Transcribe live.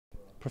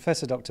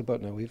Professor Dr.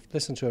 Buettner, we've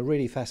listened to a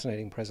really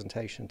fascinating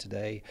presentation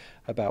today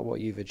about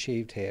what you've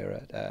achieved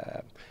here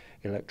at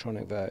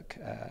Electronic Work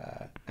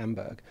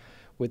Amberg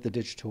with the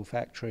digital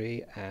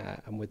factory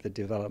and with the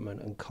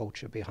development and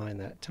culture behind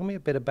that. Tell me a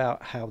bit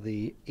about how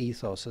the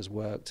ethos has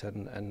worked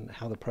and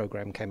how the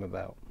program came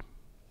about.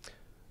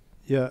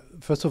 Yeah,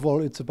 first of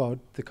all, it's about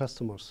the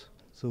customers.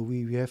 So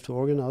we have to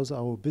organize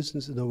our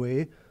business in a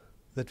way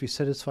that we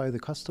satisfy the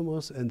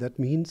customers, and that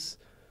means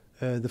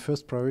the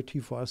first priority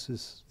for us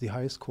is the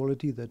highest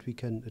quality that we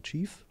can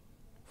achieve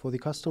for the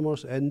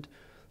customers, and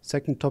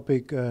second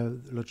topic,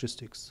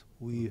 logistics.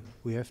 We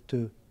have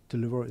to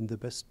deliver in the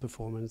best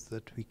performance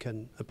that we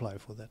can apply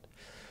for that.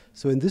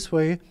 So in this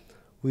way,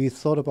 we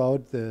thought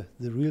about the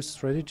real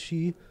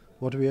strategy,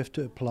 what we have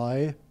to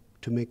apply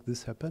to make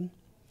this happen.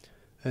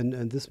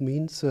 And this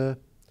means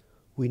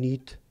we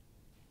need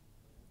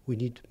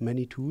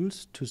many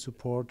tools to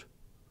support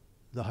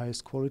the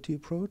highest quality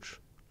approach,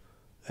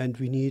 and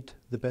we need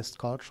the best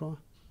culture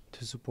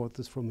to support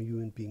this from a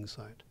human being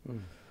side.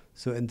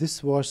 So, and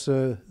this was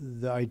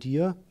the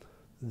idea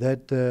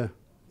that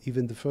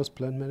even the first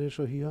plant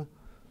manager here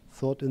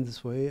thought in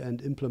this way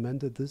and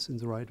implemented this in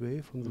the right way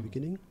from the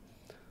beginning.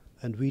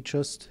 And we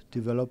just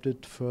developed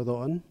it further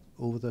on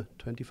over the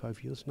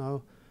 25 years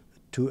now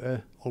to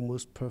a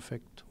almost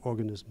perfect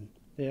organism.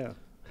 Yeah.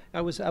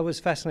 I was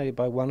fascinated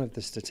by one of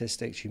the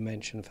statistics you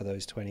mentioned for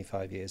those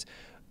 25 years.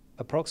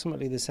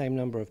 Approximately the same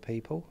number of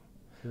people,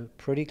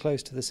 pretty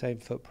close to the same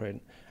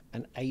footprint,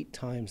 and 8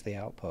 times the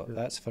output. Yeah.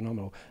 That's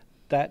phenomenal.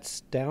 That's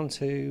down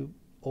to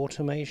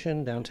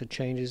automation, down to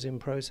changes in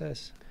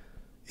process?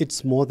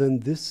 It's more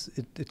than this.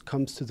 It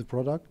comes to the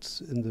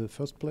products in the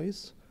first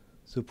place,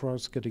 so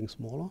products getting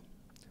smaller.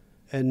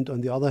 And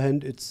on the other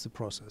hand, it's the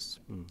process.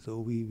 So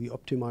we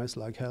optimize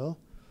like hell.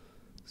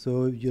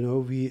 So, you know,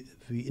 we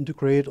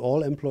integrate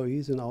all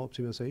employees in our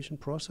optimization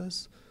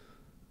process.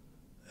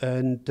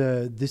 And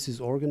this is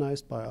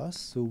organized by us.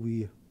 So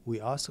we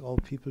ask our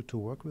people to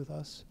work with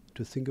us,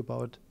 to think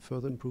about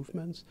further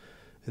improvements.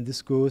 And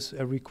this goes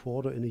every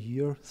quarter in a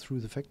year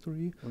through the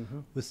factory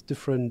with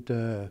different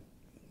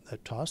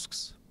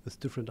tasks, with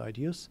different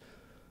ideas.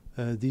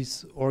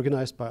 These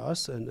organized by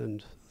us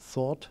and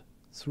thought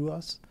through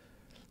us,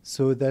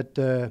 so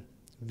that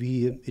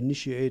we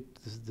initiate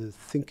the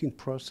thinking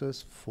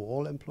process for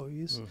all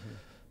employees,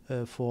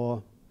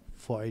 for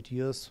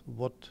ideas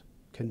what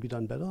can be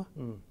done better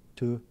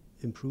to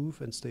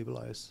improve and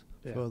stabilize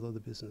further the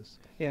business.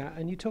 Yeah,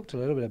 and you talked a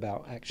little bit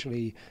about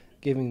actually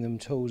giving them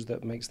tools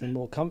that makes them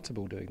more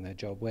comfortable doing their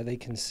job, where they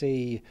can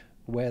see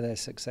where they're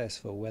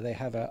successful, where they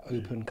have an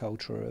open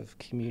culture of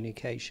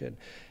communication.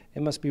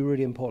 It must be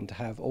really important to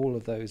have all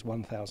of those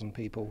 1,000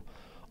 people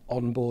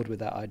on board with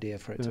that idea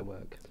for it to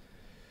work.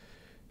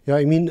 Yeah,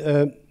 I mean,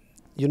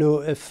 you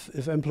know,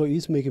 if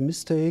employees make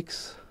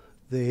mistakes,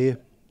 they're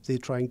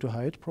trying to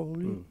hide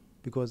probably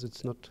because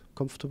it's not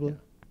comfortable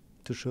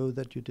to show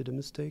that you did a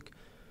mistake.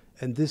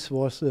 And this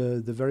was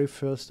the very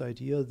first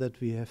idea that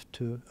we have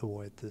to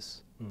avoid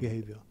this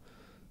behavior.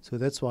 So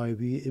that's why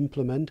we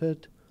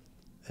implemented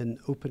an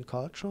open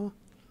culture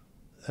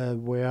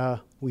where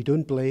we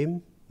don't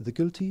blame the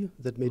guilty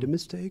that made a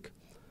mistake,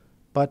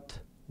 but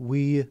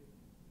we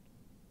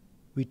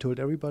told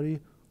everybody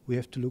we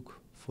have to look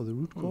for the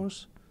root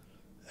cause,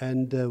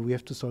 and we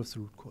have to solve the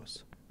root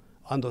cause.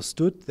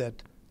 Understood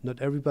that not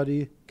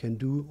everybody can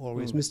do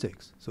always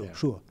mistakes. So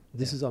sure,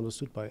 this is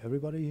understood by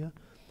everybody here,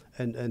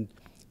 and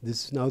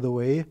this is now the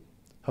way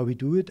how we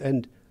do it.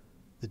 And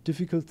the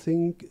difficult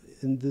thing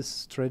in this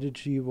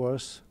strategy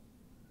was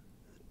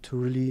to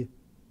really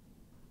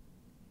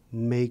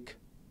make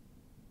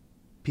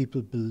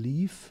people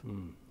believe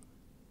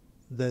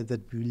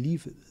that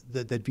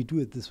we do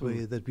it this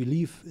way, that we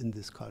live in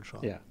this culture.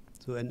 Yeah.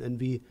 So and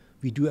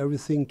we do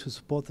everything to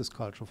support this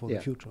culture for the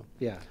future.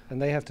 Yeah,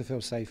 and they have to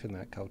feel safe in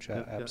that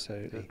culture,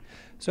 absolutely.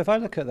 So if I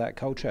look at that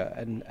culture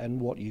and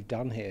what you've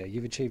done here,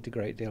 you've achieved a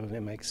great deal and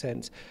it makes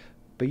sense,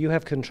 but you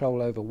have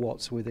control over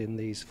what's within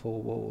these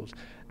 4 walls,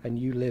 and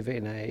you live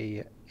in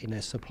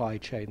a supply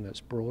chain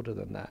that's broader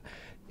than that.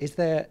 Is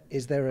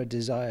there a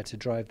desire to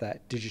drive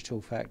that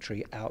digital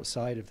factory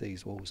outside of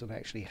these walls and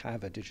actually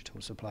have a digital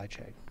supply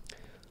chain?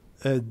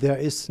 There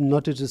is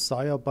not a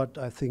desire, but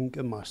I think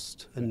a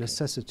must, a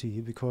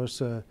necessity,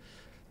 because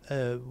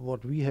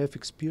what we have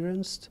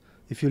experienced,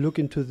 if you look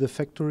into the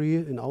factory,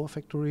 in our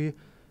factory,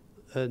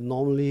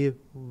 normally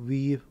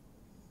we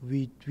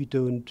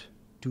don't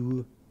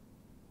do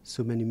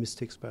so many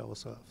mistakes by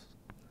ourselves.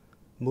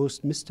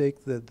 Most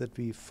mistakes that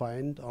we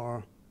find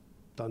are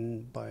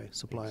done by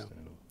supplier,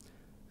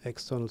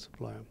 external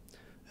supplier.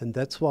 And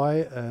that's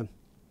why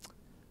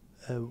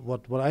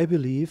what I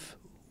believe,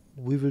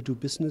 we will do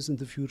business in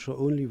the future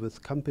only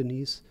with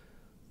companies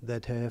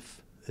that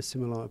have a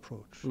similar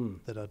approach,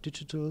 that are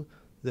digital,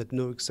 that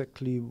know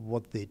exactly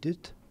what they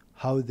did,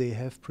 how they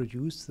have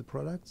produced the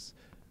products,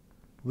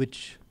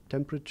 which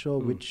temperature,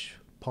 which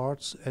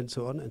parts, and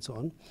so on and so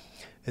on.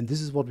 And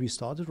this is what we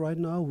started right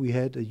now. We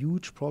had a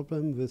huge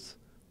problem with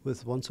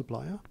one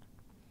supplier,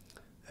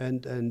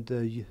 and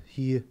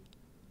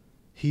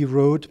he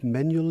wrote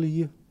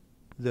manually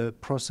the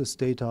process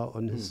data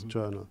on his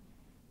journal.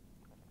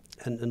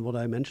 And what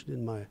I mentioned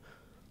in my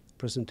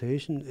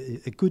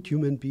presentation, a good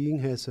human being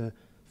has a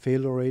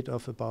failure rate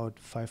of about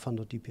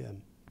 500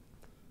 dpm.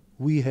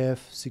 We have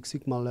Six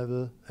Sigma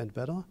level and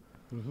better.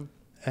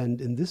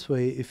 And in this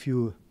way, if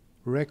you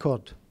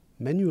record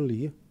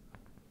manually,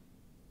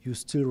 you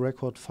still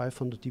record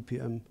 500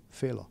 dpm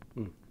failure.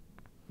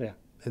 Yeah.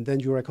 And then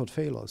you record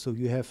failure. So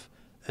you have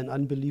an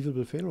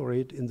unbelievable failure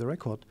rate in the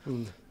record.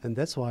 And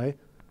that's why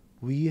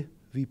we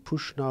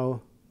push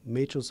now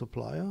major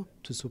supplier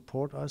to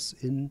support us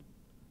in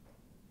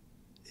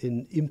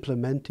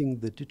implementing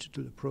the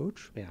digital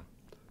approach. Yeah.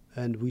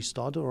 And we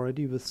started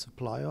already with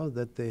supplier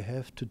that they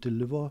have to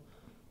deliver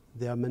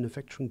their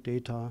manufacturing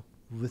data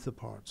with the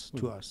parts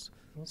to us,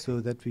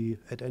 so that we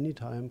at any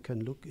time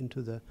can look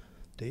into the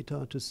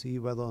data to see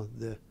whether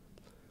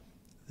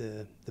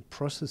the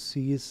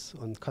processes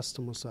on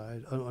customer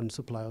side, on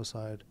supplier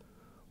side,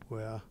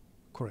 were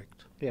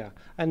correct. Yeah,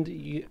 and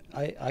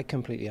I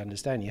completely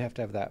understand. You have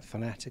to have that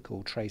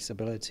fanatical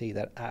traceability,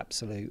 that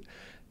absolute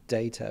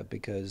data,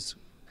 because,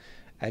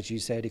 as you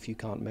said, if you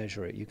can't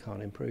measure it, you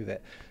can't improve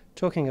it.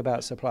 Talking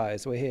about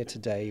suppliers, we're here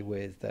today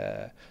with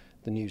the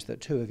news that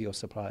 2 of your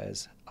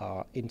suppliers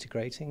are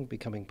integrating,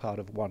 becoming part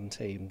of one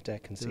team,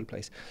 DEK and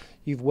C-Place.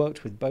 You've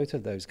worked with both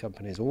of those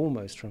companies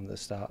almost from the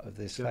start of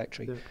this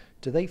factory.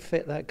 Do they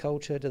fit that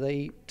culture? Do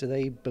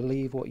they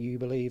believe what you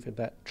believe in,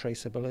 that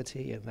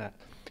traceability and that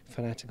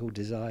fanatical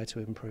desire to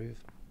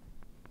improve?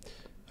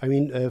 I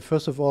mean,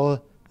 first of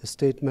all, a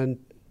statement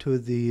to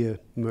the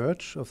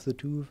merge of the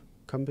 2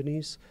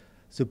 companies.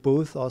 So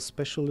both are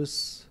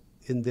specialists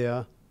in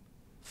their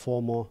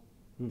former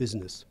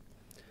business.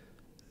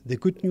 The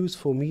good news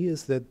for me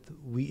is that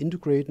we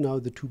integrate now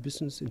the 2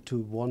 businesses into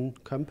one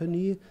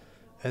company,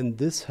 and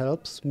this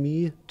helps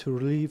me to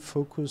really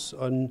focus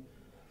on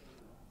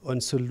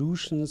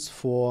solutions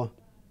for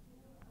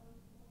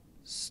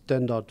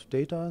standard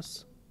data,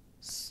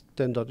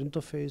 standard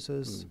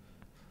interfaces,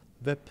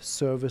 web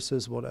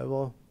services,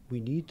 whatever we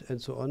need,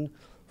 and so on,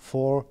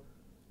 for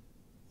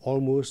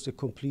almost a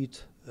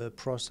complete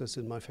process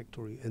in my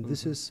factory. And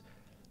this is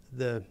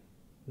the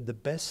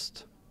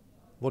best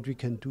what we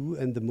can do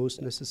and the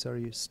most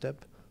necessary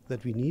step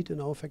that we need in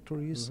our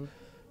factories.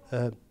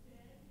 And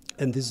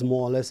this is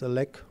more or less a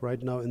lack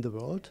right now in the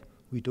world.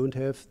 We don't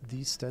have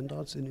these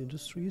standards in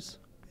industries.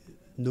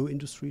 No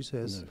industries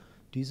has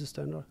these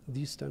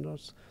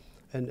standards.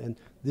 And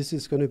this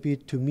is going to be,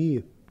 to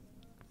me,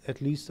 at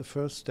least the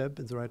first step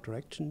in the right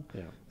direction.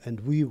 Yeah.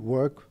 And we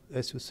work,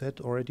 as you said,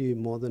 already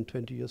more than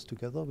 20 years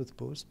together with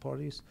both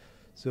parties.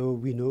 So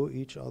we know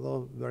each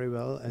other very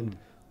well, and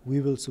we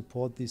will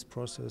support this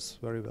process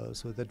very well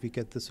so that we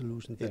get the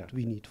solution that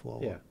we need for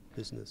our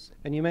business.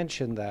 And you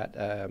mentioned that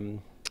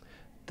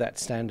that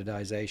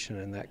standardization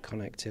and that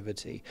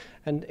connectivity.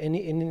 And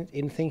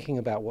in thinking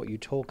about what you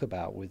talk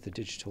about with the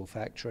digital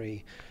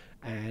factory,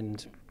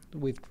 and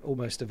we've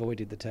almost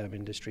avoided the term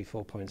Industry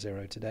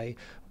 4.0 today,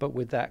 but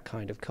with that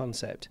kind of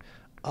concept,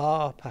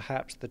 are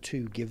perhaps the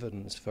 2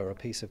 givens for a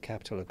piece of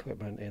capital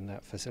equipment in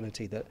that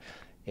facility that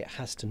it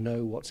has to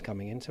know what's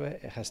coming into it,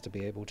 it has to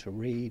be able to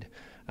read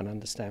and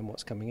understand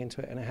what's coming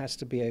into it, and it has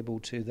to be able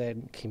to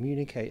then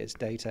communicate its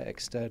data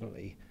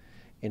externally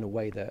in a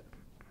way that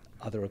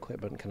other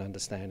equipment can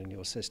understand and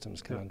your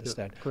systems can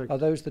understand. Are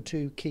those the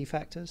 2 key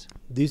factors?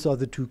 These are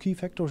the 2 key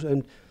factors,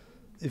 and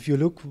if you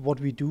look what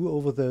we do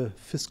over the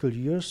fiscal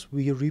years,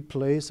 we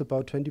replace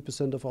about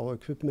 20% of our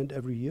equipment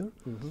every year.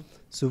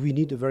 So we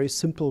need a very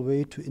simple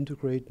way to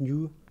integrate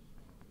new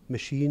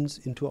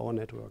machines into our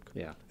network.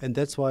 And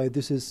that's why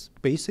this is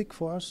basic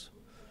for us.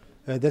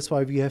 That's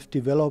why we have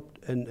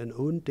developed an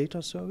own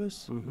data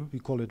service. We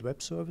call it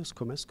web service,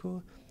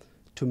 Comesco,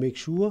 to make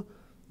sure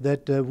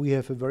that we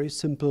have a very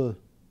simple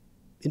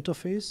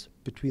interface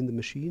between the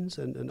machines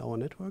and our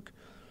network.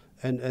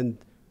 And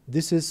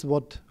this is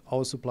what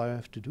our supplier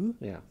have to do.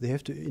 They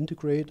have to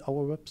integrate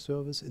our web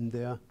service in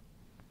their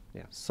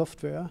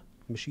software,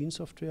 machine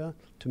software,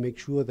 to make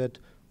sure that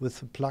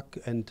with plug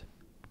and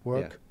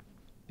work,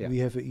 we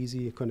have an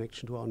easy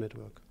connection to our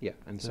network.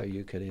 And so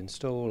you can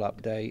install,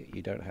 update,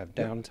 you don't have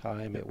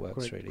downtime, it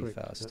works really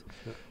fast.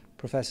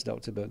 Professor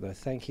Dr. Buettner,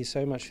 thank you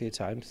so much for your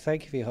time.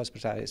 Thank you for your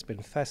hospitality. It's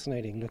been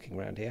fascinating looking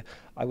around here.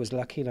 I was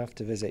lucky enough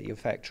to visit your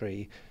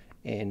factory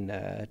in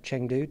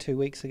Chengdu 2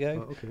 weeks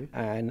ago,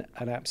 and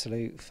an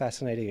absolute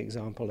fascinating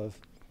example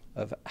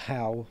of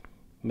how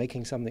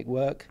making something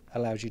work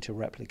allows you to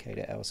replicate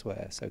it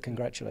elsewhere. So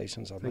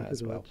congratulations on that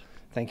as well.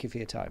 Thank you for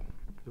your time.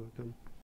 You're welcome.